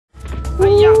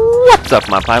What's up,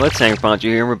 my pilots? Angryponcho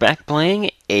here, and we're back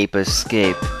playing Ape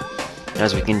Escape.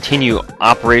 As we continue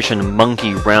Operation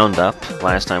Monkey Roundup,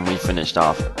 last time we finished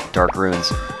off Dark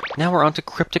Ruins. Now we're on to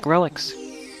Cryptic Relics.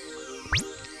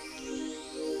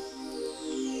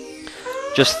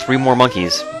 Just 3 more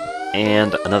monkeys,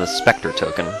 and another Spectre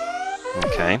token.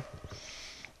 Okay.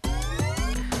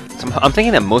 So I'm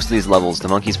thinking that most of these levels, the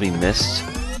monkeys we missed,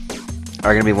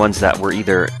 are going to be ones that were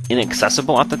either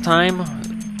inaccessible at the time,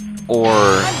 or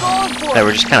that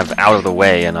were just kind of out of the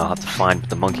way, and I'll have to find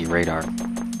the monkey radar.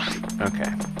 Okay.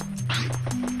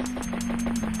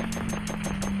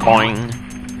 Boing!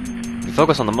 If you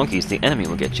focus on the monkeys, the enemy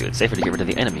will get you. It's safer to get rid of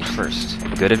the enemy first.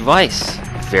 Good advice!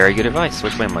 Very good advice.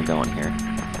 Which way am I going here?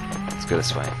 Let's go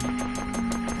this way.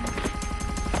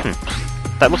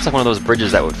 That looks like one of those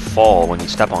bridges that would fall when you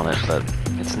step on it, but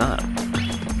it's not.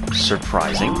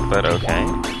 Surprising, but okay.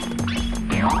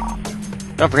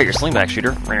 Don't forget your slingback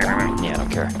shooter. Yeah, I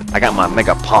don't care. I got my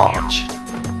mega PONCH.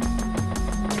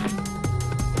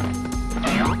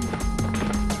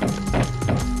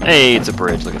 Hey, it's a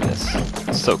bridge. Look at this.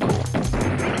 It's so cool.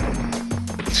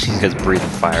 These guys breathing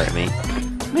fire at me.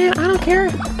 Man, I don't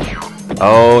care.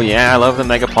 Oh yeah, I love the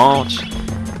mega PONCH.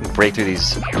 Break through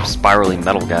these spirally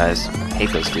metal guys. I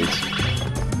hate those dudes.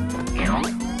 Yeah,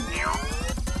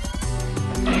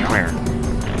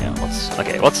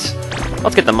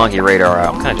 let's get the monkey radar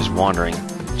out. I'm kind of just wandering.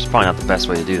 It's probably not the best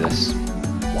way to do this.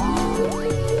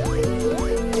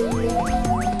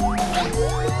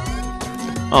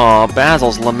 Aw,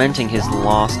 Basil's lamenting his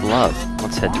lost love.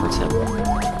 Let's head towards him.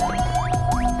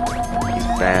 He's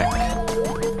back.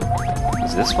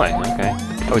 He's this way, okay.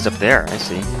 Oh, he's up there, I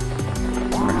see. I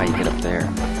wonder how you get up there.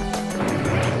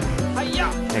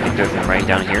 Maybe I can do it right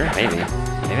down here? Maybe.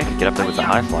 Maybe I could get up there with the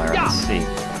high flyer. Let's see.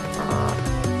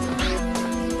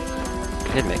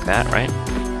 I did make that, right?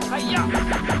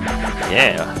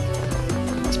 Yeah.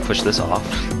 Let's push this off.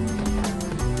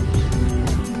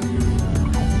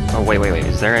 Oh, wait.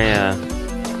 Is there a...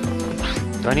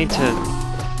 do I need to...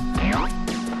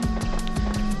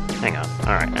 hang on.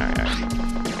 Alright.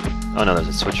 Oh, no, there's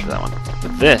a switch for that one.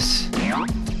 But this...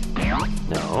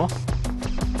 no.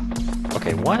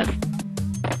 Okay, what?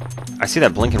 I see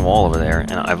that blinking wall over there,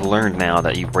 and I've learned now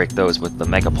that you break those with the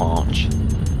mega PONCH.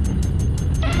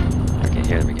 Okay,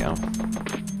 here we go.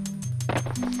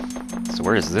 So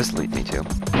where does this lead me to?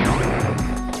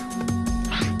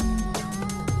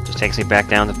 Just takes me back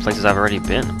down to places I've already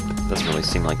been. Doesn't really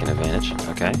seem like an advantage.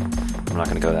 Okay, I'm not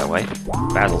gonna go that way.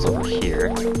 Basil's over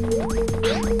here.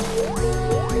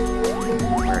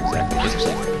 Where exactly? Is he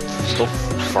still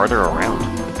farther around?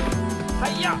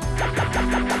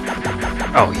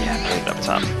 Oh yeah, right up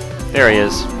top. There he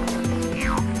is.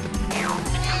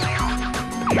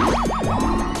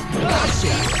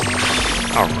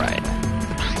 Alright.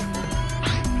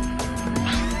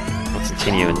 Let's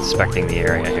continue inspecting the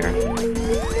area here.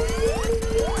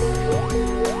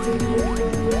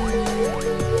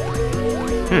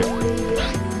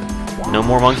 No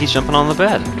more monkeys jumping on the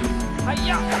bed.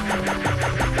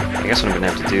 I guess what I'm gonna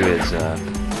have to do is,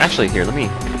 actually here, let me...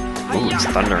 ooh, it's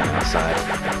thundering outside.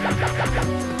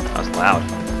 That was loud.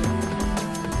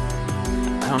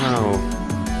 I don't know...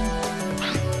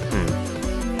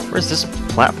 where's this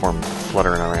platform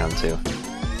fluttering around to?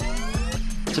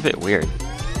 It's a bit weird.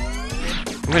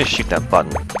 I'm gonna shoot that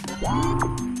button.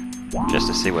 Just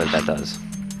to see what that does.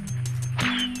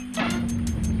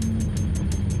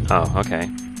 Oh, okay.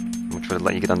 Which would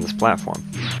let you get on this platform.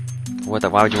 What the?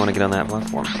 Why would you want to get on that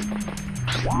platform?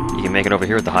 You can make it over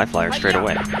here with the high flyer straight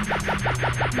away.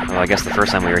 Well, I guess the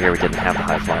first time we were here we didn't have the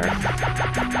high flyer.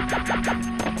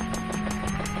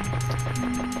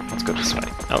 Let's go this way.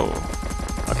 Oh.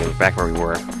 Okay, we're back where we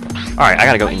were. Alright, I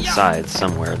gotta go inside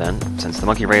somewhere then. Since the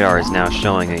monkey radar is now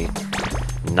showing a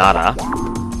nada,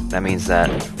 that means that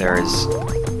there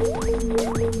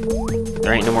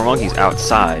ain't no more monkeys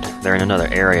outside. They're in another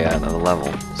area of the level.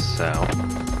 So,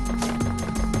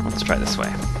 let's try this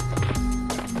way.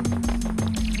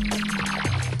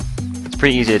 It's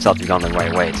pretty easy to tell if you've gone the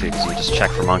right way too, because you just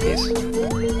check for monkeys.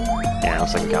 Yeah,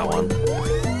 looks like we got one.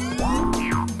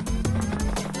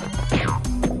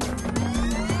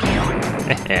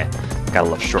 Gotta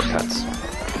love shortcuts.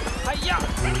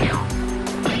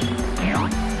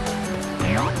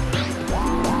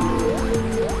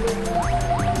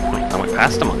 I went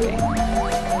past a monkey.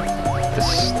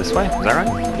 This way? Is that right?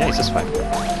 Yeah, he's this way.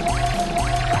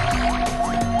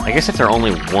 I guess if they're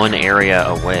only one area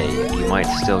away, you might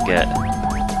still get...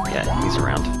 yeah, he's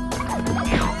around.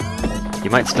 You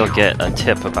might still get a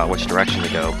tip about which direction to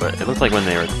go, but it looked like when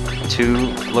they were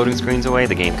 2 loading screens away,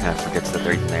 the game kind of forgets that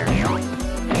they're even there.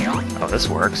 Oh, this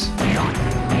works.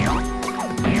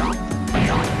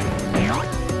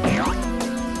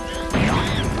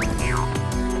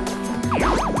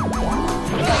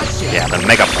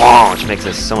 Mega PONCH makes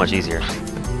this so much easier.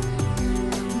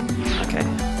 Okay,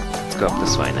 let's go up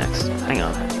this way next. Hang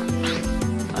on.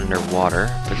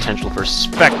 Underwater. Potential for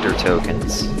Spectre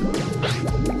tokens.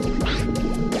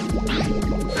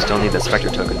 Still need the Spectre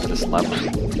token for this level.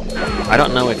 I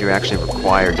don't know if you're actually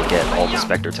required to get all the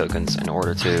Spectre tokens in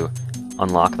order to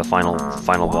unlock the final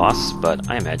boss, but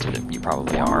I imagine that you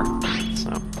probably are. So,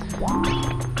 I'm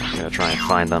gonna try and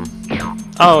find them.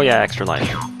 Oh yeah, extra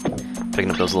life. Picking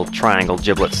up those little triangle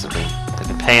giblets that they've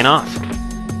been paying off.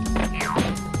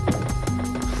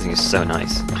 This thing is so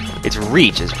nice. Its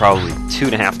reach is probably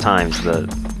 2.5 times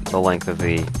the length of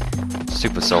the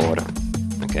Super Sword.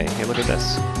 Okay, hey, look at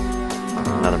this.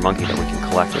 Another monkey that we can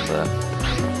collect with the...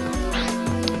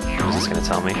 What is this going to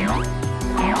tell me?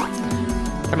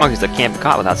 They're monkeys that can't be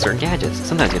caught without certain gadgets.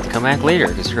 Sometimes you have to come back later,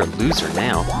 because you're a loser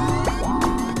now.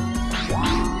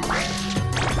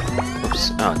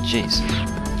 Oops. Oh, jeez.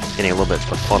 Getting a little bit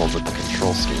befuddled with the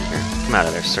control scheme here. Come out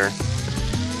of there, sir.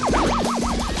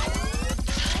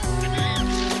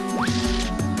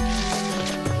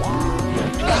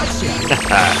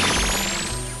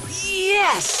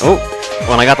 Yes! Oh!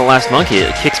 When I got the last monkey,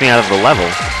 it kicks me out of the level.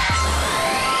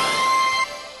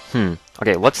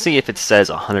 Okay, let's see if it says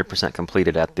 100%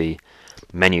 completed at the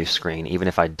menu screen, even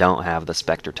if I don't have the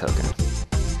Spectre token.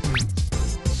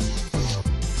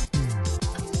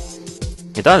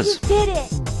 It does. You did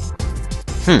it!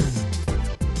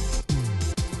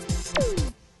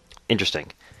 Interesting.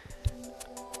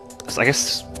 So I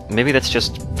guess maybe that's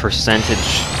just percent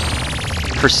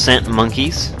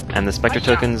monkeys, and the Spectre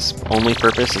token's only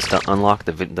purpose is to unlock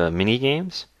the mini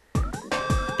games.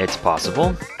 It's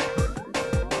possible.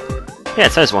 Yeah,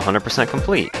 it says 100%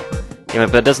 complete. Yeah,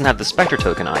 but it doesn't have the Spectre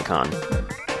token icon.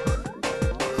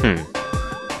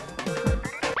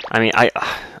 I mean, I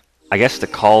guess to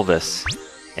call this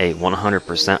a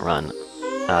 100% run,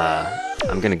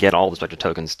 I'm gonna get all the Spectre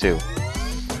tokens too.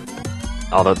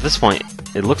 Although at this point,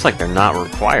 it looks like they're not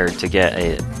required to get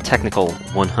a technical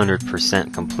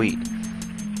 100% complete.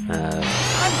 I'm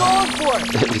going for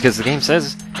it! Because the game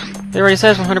says, it already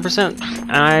says 100%,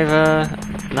 and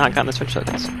I've not gotten the Spectre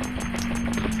tokens.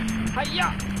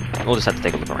 Hi-ya! We'll just have to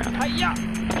take a look around. Hi-ya!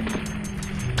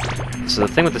 So the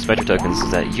thing with the Spectre tokens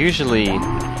is that usually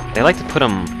they like to put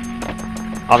them.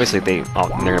 Obviously, they're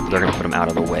going to put them out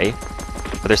of the way,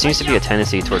 but there seems to be a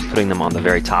tendency towards putting them on the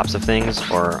very tops of things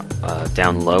or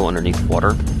down low underneath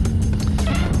water.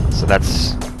 So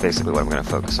that's basically what I'm going to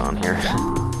focus on here.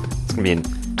 It's going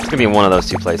to be in one of those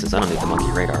two places. I don't need the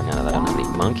monkey radar now that I don't have any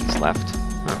monkeys left.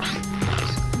 Oh.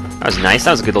 That was nice.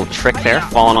 That was a good little trick there,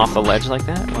 falling off the ledge like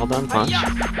that. Well done, Punch.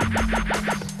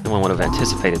 No one would have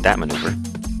anticipated that maneuver.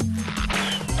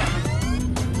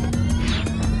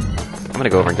 I'm gonna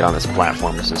go over and get on this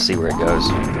platform just to see where it goes.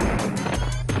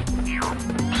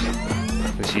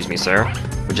 Excuse me, sir.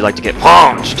 Would you like to get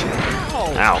punched?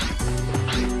 Ow.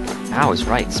 Ow is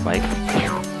right, Spike.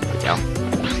 There we go.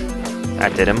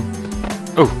 That did him.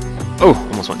 Oh! Oh!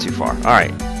 Almost went too far.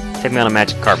 Alright. Take me on a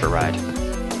magic carpet ride.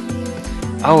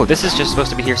 Oh, this is just supposed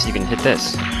to be here so you can hit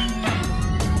this.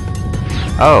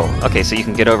 Oh, okay, so you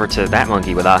can get over to that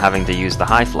monkey without having to use the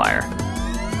high flyer.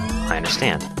 I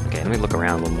understand. Okay, let me look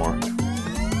around a little more.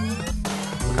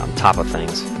 Look on top of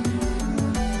things.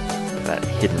 That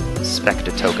hidden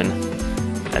Spectre token.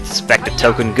 That Spectre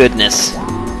token goodness.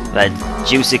 That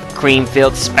juicy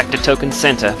cream-filled Spectre token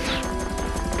center.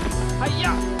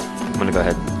 I'm gonna go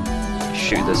ahead and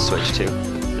shoot this switch too.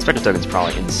 The Spectre token's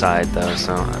probably inside though,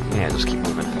 so yeah, just keep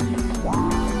moving.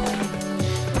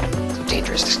 It's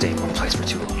dangerous to stay in one place for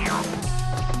too long.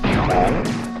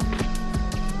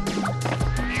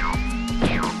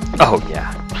 Oh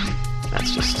yeah,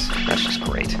 that's just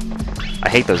great. I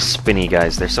hate those spinny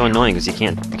guys. They're so annoying because you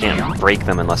can't break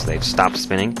them unless they've stopped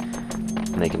spinning,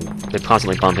 and they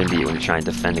constantly bump into you when you try and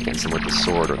defend against them with the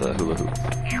sword or the hula hoop.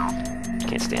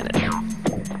 Can't stand it.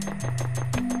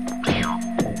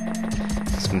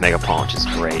 This Mega PONCH is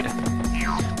great.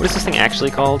 What is this thing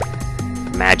actually called?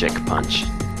 Magic Punch.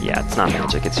 Yeah, it's not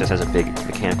magic. It just has a big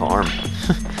mechanical arm.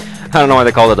 I don't know why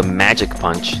they called it a magic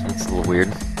punch. That's a little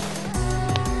weird.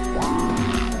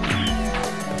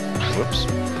 Whoops.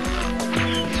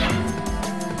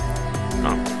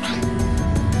 Oh.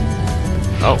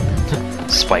 Oh.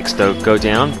 Spikes go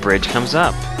down, bridge comes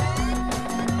up.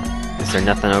 Is there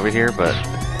nothing over here, but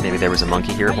maybe there was a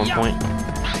monkey here at one point?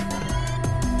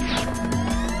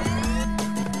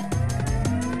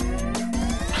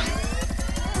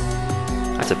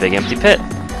 That's a big empty pit.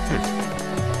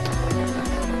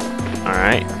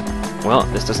 Alright. Well,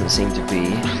 this doesn't seem to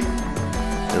be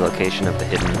the location of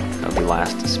the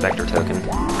last Spectre token.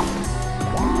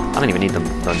 I don't even need the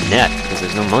net, because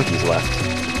there's no monkeys left.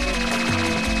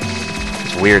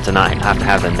 It's weird to not have to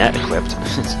have the net equipped.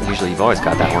 Usually you've always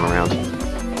got that one around.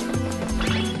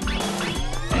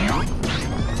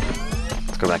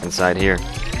 Let's go back inside here.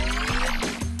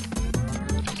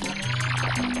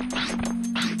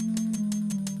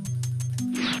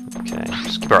 Okay,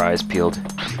 just keep our eyes peeled.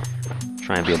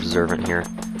 Try and be observant here.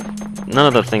 None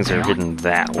of the things are hidden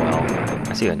that well.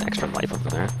 I see an extra life over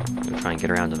there. I'm gonna try and get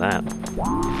around to that.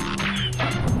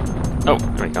 Oh,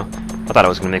 there we go. I thought it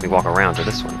was gonna make me walk around to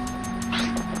this one.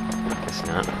 Guess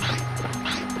not.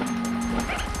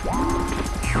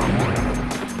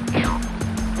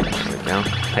 There we go.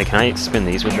 Hey, can I spin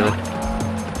these with the...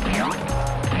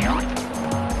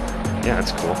 Yeah,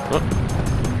 that's cool. Oh.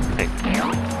 Hey.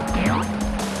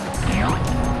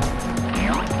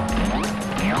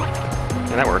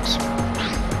 Yeah, that works.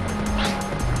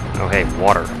 Oh, hey,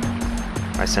 water.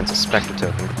 I sense a Spectre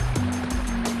token.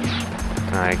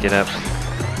 Can I get up?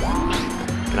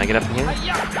 Can I get up in here?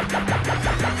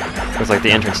 Looks like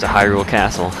the entrance to Hyrule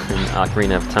Castle in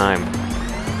Ocarina of Time.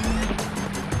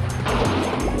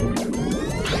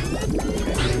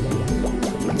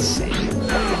 Let's see.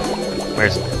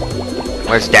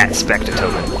 Where's that Spectre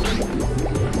token?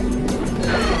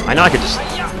 I know I could just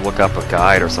look up a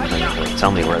guide or something to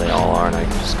tell me where they all are, and I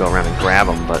can just go around and grab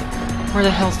them, but where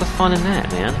the hell's the fun in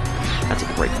that, man? That's a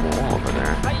breakable wall over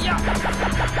there.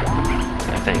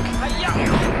 I think.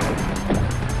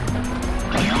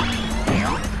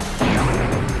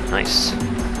 Nice.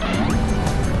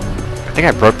 I think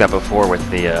I broke that before with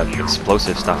the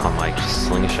explosive stuff on my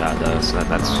slingshot, though, so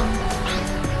that's...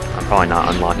 I'm probably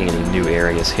not unlocking any new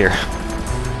areas here.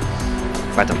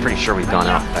 In fact, I'm pretty sure we've gone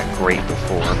out that grate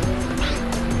before.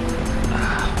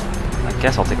 I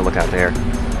guess I'll take a look out there.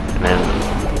 And then...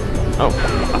 Oh,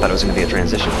 I thought it was going to be a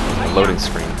transition. A loading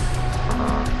screen.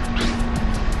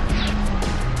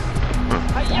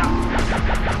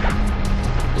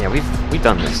 Yeah, we've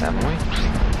done this, haven't we?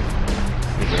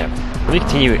 Yeah. Let me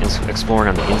continue exploring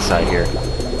on the inside here.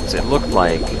 Because it looked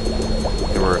like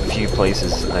there were a few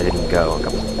places that I didn't go. A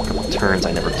couple turns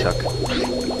I never took.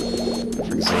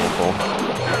 For example...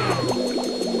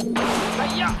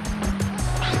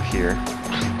 Over here.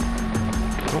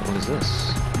 Oh, what is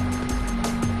this?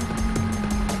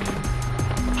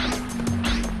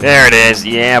 There it is!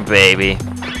 Yeah, baby!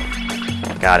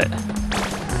 Got it.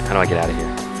 How do I get out of here?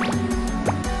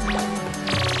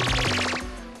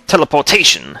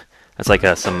 Teleportation! That's like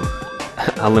some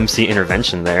Olimsi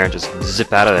intervention there. Just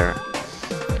zip out of there.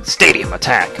 Stadium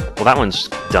attack! Well, that one's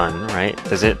done, right?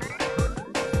 Does it...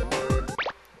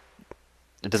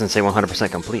 It doesn't say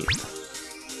 100% complete.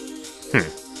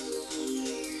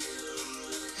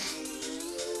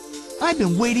 I've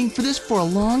been waiting for this for a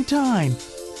long time.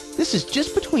 This is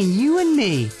just between you and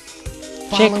me.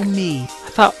 Follow me.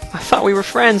 I thought we were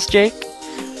friends, Jake.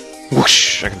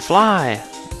 Whoosh! I can fly.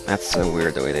 That's so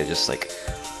weird the way they just like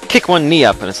kick one knee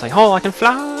up and it's like, oh, I can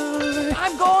fly.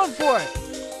 I'm going for it.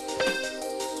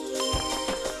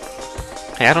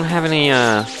 Hey, I don't have any.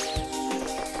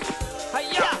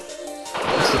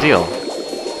 What's the deal?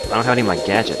 I don't have any of my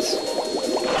gadgets.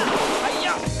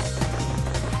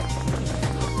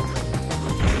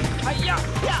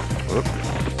 Whoop.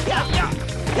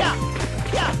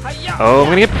 Oh, I'm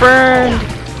gonna get burned!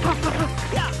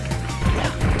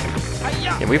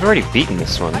 Yeah, we've already beaten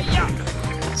this one.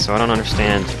 So I don't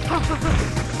understand...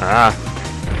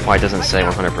 why it doesn't say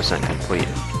 100% complete.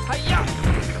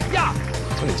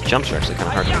 Some of these jumps are actually kind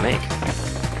of hard to make.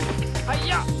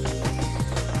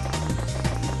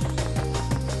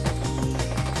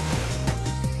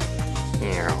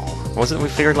 What was it we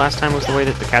figured last time was the way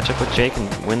to catch up with Jake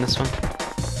and win this one?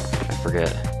 I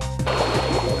forget.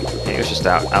 Yeah, he was just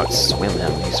out-swim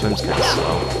him. He swims kind of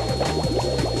slow.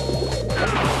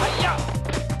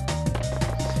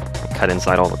 Cut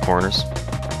inside all the corners.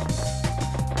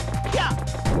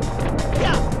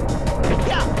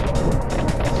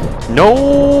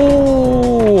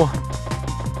 No!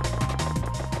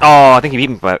 Oh, I think he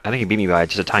beat me by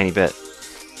just a tiny bit.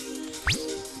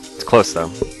 It's close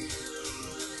though.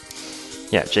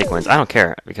 Yeah, Jake wins. I don't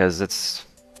care because it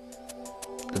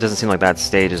doesn't seem like that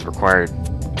stage is required.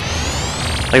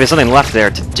 Like there's something left there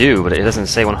to do, but it doesn't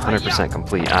say 100%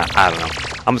 complete. I don't know.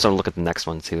 I'm just gonna look at the next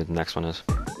one and see what the next one is.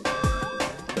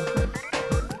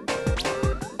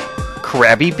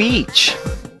 Krabby Beach!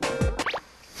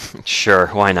 Sure,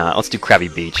 why not? Let's do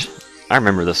Krabby Beach. I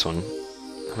remember this one.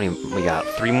 How many we got?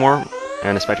 3 more?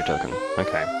 And a Spectre token.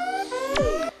 Okay.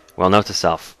 Well, note to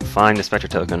self. Find the Spectre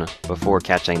token before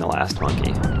catching the last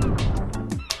monkey.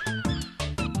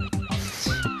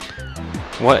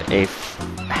 What a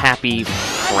happy,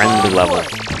 friendly level.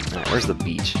 Where's the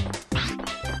beach?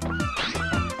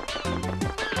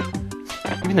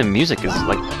 Even the music is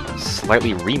like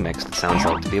slightly remixed, it sounds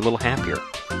like, to be a little happier.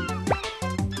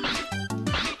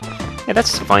 Yeah,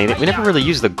 that's funny. We never really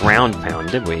used the ground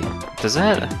pound, did we? Does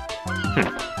that...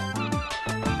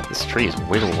 This tree is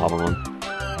wiggle-wobbling.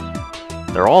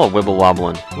 They're all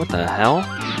wibble-wobbling. What the hell?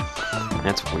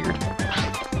 That's weird.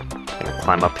 I'm gonna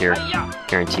climb up here.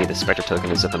 Guarantee the Spectre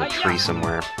token is up in a tree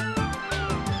somewhere.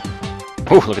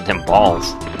 Oh, look at them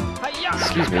balls.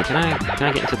 Excuse me, can I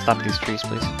get into the top of these trees,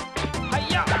 please?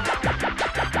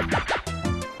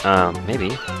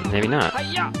 Maybe. Maybe not.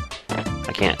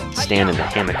 I can't stand in the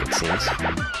hammock, it seems.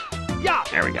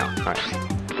 There we go. Alright.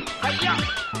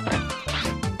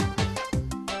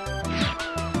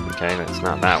 Okay, that's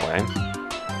not that way.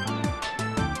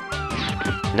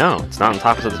 No, it's not on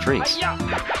top of the trees.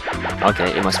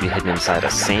 Okay, it must be hidden inside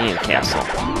a sand castle.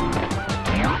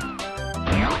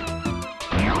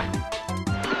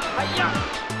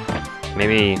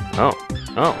 Maybe... Oh.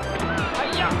 Oh.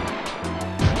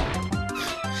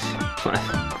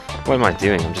 What am I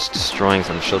doing? I'm just destroying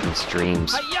some children's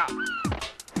dreams.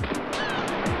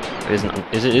 It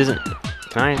isn't...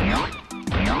 Can I...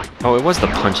 Oh, it was the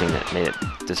punching that made it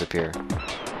disappear.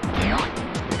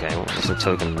 Okay, well, there's a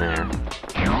token there.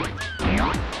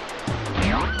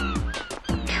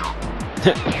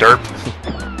 Derp!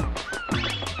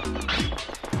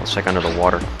 Let's check under the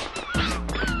water.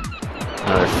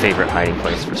 Another favorite hiding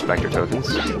place for Spectre tokens.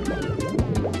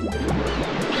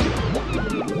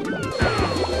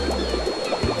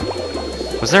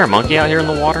 Was there a monkey out here in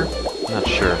the water? I'm not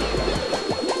sure.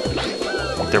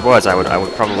 If there was, I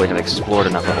would probably have explored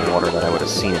enough of the water that I would have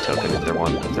seen a token if there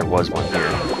was one here.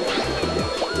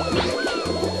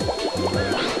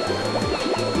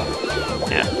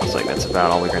 Yeah, looks like that's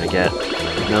about all we're gonna get.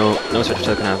 No such a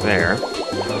token out there.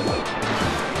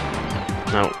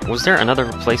 Now, was there another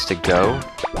place to go?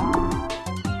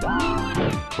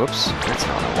 Whoops, that's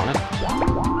not what I wanted.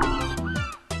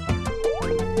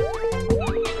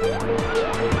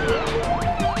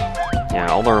 Yeah,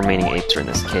 all the remaining apes are in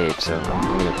this cave, so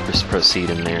I'm gonna just proceed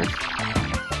in there.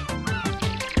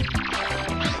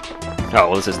 Oh,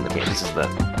 well, this isn't the cave, this is the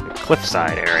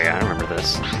cliffside area, I remember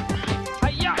this.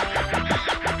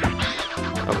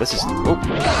 Oh, this is... Oh!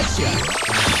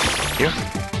 Here?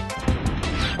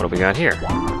 What do we got here?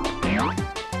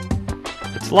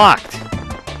 It's locked!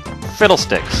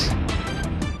 Fiddlesticks!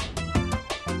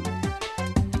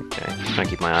 Okay, just trying to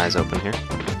keep my eyes open here.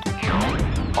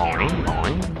 Boing,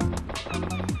 boing.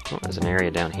 Oh, there's an area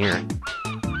down here.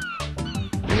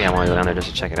 Maybe I want to go down there just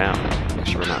to check it out. Make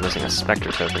sure we're not missing a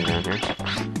Spectre token down here.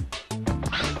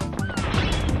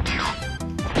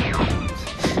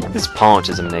 This PONCH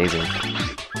is amazing.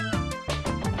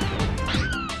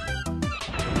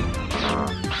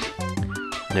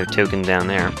 No token down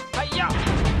there.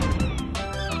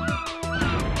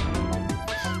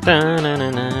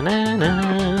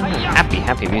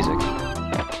 Happy music.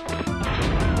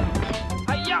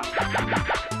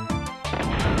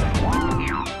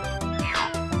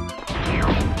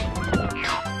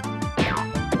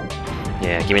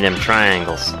 Yeah, give me them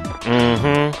triangles.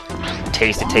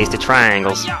 Tasty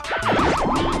triangles. I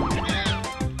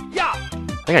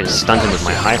think I just stunned him with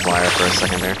my high flyer for a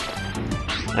second there.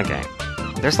 Okay.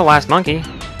 There's the last monkey.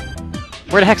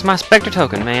 Where the heck's my Spectre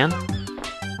token, man?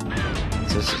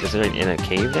 Is it in a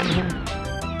cave down here?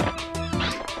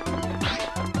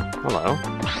 Hello?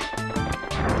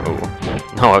 Oh.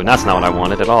 No, that's not what I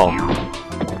wanted at all.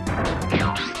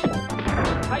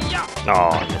 Oh,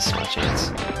 I missed my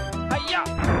chance.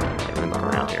 Okay, we're going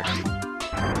around here.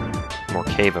 More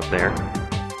cave up there.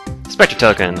 Spectre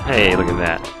token! Hey, look at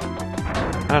that.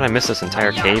 How did I miss this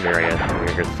entire cave area when we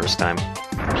were here the first time?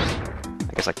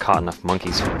 I guess I caught enough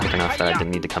monkeys quick enough that I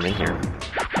didn't need to come in here.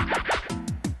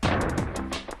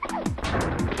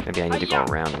 Maybe I need to go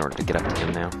around in order to get up to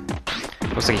him now.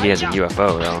 Looks like he has a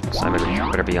UFO though, so I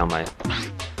better be on my...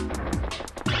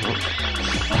 Oh.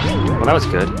 Well, that was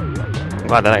good. I'm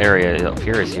glad that area up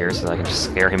here is here so that I can just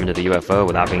scare him into the UFO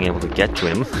without being able to get to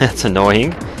him. That's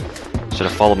annoying. Should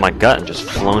have followed my gut and just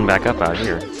flown back up out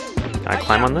here. Can I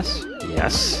climb on this?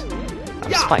 Yes.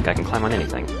 I'm Spike, I can climb on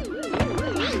anything.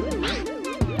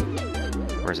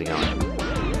 Where's he going?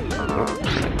 Oh,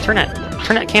 turn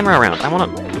that camera around. I wanna...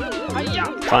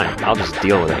 Fine, I'll just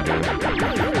deal with that game.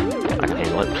 I can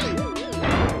handle it.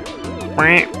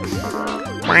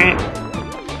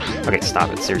 Okay,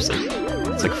 stop it, seriously.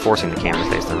 It's like forcing the camera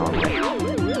face the wrong way.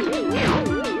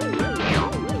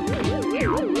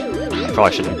 I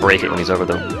probably shouldn't break it when he's over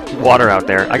the water out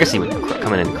there. I guess he would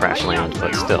come in and crash land,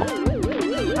 but still.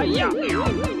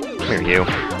 Come here, you.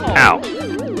 Ow.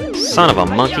 Son of a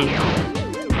monkey.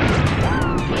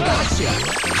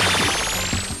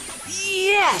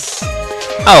 Yes!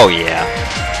 Oh, yeah.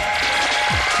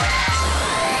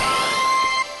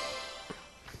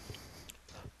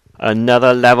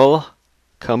 Another level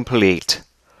complete.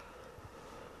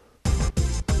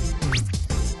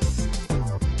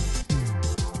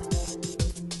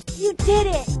 You did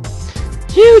it!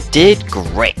 You did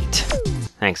great.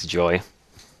 Thanks, Joy.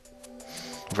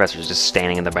 Professor's just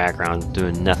standing in the background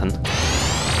doing nothing.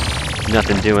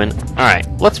 Nothing doing. Alright,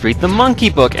 let's read the monkey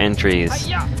book entries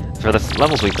for the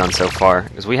levels we've done so far,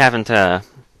 because we haven't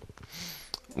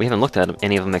looked at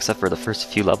any of them except for the first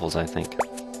few levels, I think.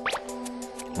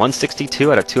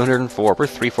 162 out of 204. We're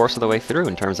 3/4 of the way through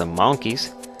in terms of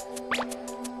monkeys.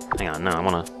 Hang on, no, I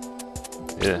wanna...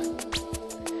 Ugh.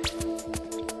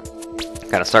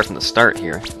 Gotta start from the start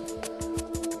here.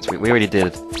 So we already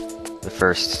did the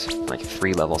first, like,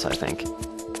 3 levels, I think.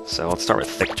 So let's start with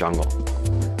Thick Jungle.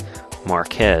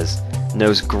 Marquez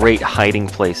knows great hiding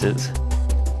places.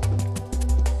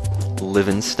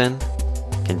 Livingston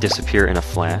can disappear in a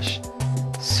flash.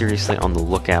 Seriously on the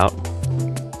lookout.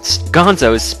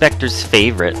 Gonzo is Spectre's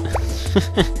favorite.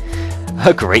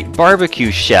 A great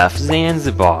barbecue chef,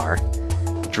 Zanzibar.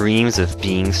 Dreams of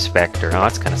being Spectre. Oh,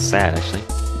 that's kind of sad, actually.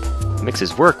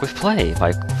 Mixes work with play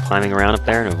by climbing around up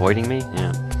there and avoiding me.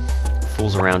 Yeah.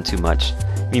 Fools around too much.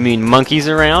 You mean monkeys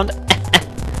around?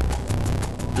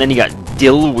 Then you got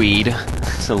Dillweed.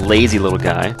 He's a lazy little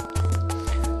guy.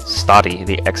 Stotty,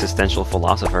 the existential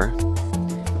philosopher.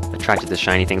 Attracted to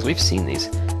shiny things. We've seen these.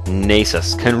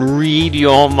 Nasus can read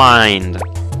your mind.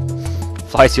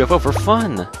 Flies UFO for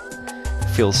fun.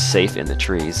 Feels safe in the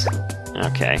trees.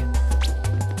 Okay.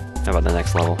 How about the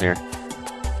next level here?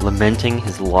 Lamenting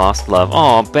his lost love.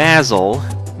 Aw, Basil.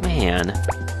 Man.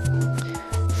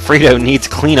 Frito needs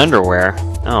clean underwear.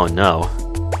 Oh no.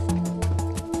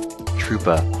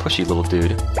 Troopa. Pushy little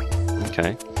dude.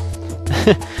 Okay.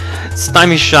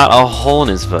 Stymie shot a hole in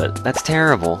his foot. That's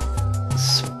terrible.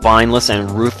 Spineless and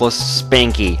ruthless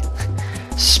Spanky.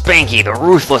 Spanky, the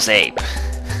ruthless ape.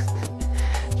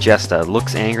 Jesta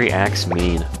looks angry, acts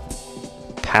mean.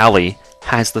 Pally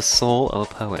has the soul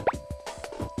of a poet.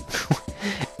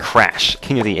 Crash,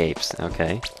 King of the Apes.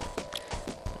 Okay.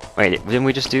 Wait, didn't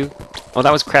we just do... Oh,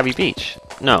 that was Krabby Beach.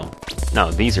 No,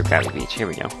 these are Krabby Beach. Here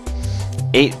we go.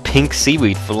 Ate pink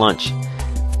seaweed for lunch.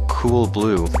 Cool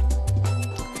blue.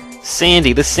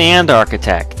 Sandy, the sand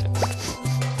architect.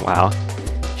 Wow.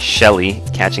 Shelly,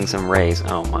 catching some rays.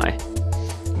 Oh my.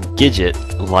 Gidget,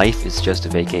 life is just a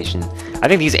vacation. I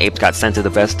think these apes got sent to the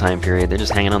best time period. They're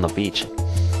just hanging on the beach.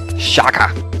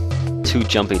 Shaka! Too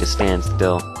jumpy to stand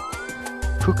still.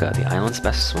 Puka, the island's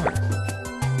best swimmer.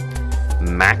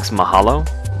 Max Mahalo,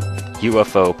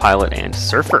 UFO pilot and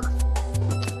surfer.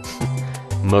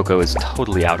 Moko is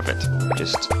totally out of it.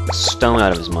 Just stone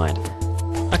out of his mind.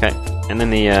 Okay, and then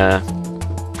the,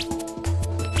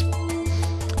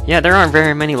 yeah, there aren't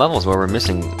very many levels where we're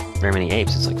missing very many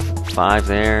apes. It's like 5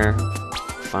 there,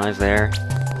 5 there,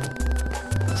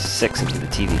 6 into the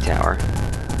TV tower,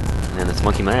 and then it's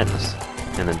Monkey Madness,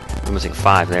 and then we're missing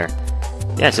 5 there.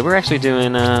 Yeah, so we're actually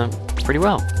doing pretty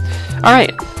well.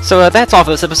 Alright, so that's all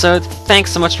for this episode.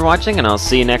 Thanks so much for watching, and I'll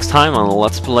see you next time on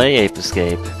Let's Play Ape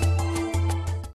Escape.